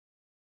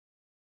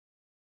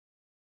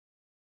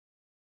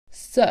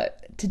So,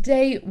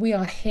 today we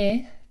are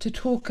here to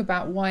talk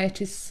about why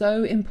it is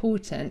so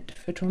important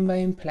for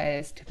trombone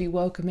players to be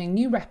welcoming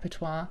new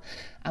repertoire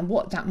and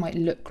what that might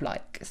look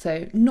like.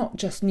 So, not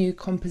just new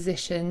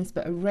compositions,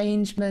 but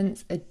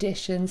arrangements,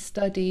 additions,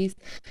 studies,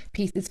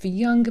 pieces for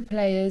younger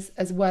players,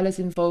 as well as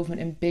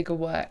involvement in bigger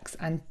works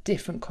and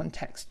different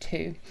contexts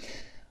too.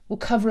 We'll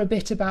cover a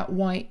bit about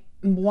why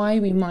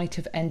we might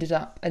have ended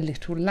up a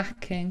little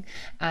lacking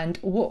and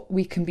what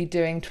we can be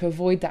doing to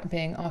avoid that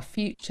being our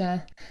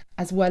future,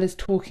 as well as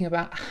talking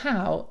about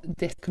how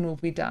this can all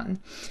be done.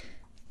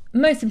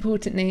 Most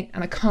importantly,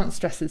 and I can't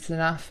stress this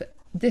enough,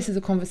 this is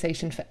a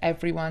conversation for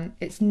everyone.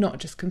 It's not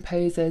just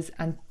composers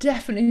and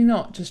definitely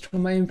not just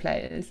trombone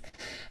players.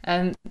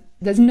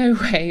 There's no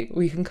way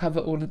we can cover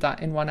all of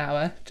that in 1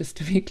 hour, just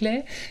to be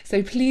clear.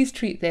 So please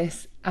treat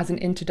this as an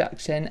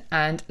introduction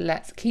and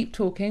let's keep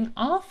talking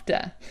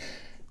after.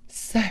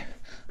 So,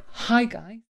 hi guys.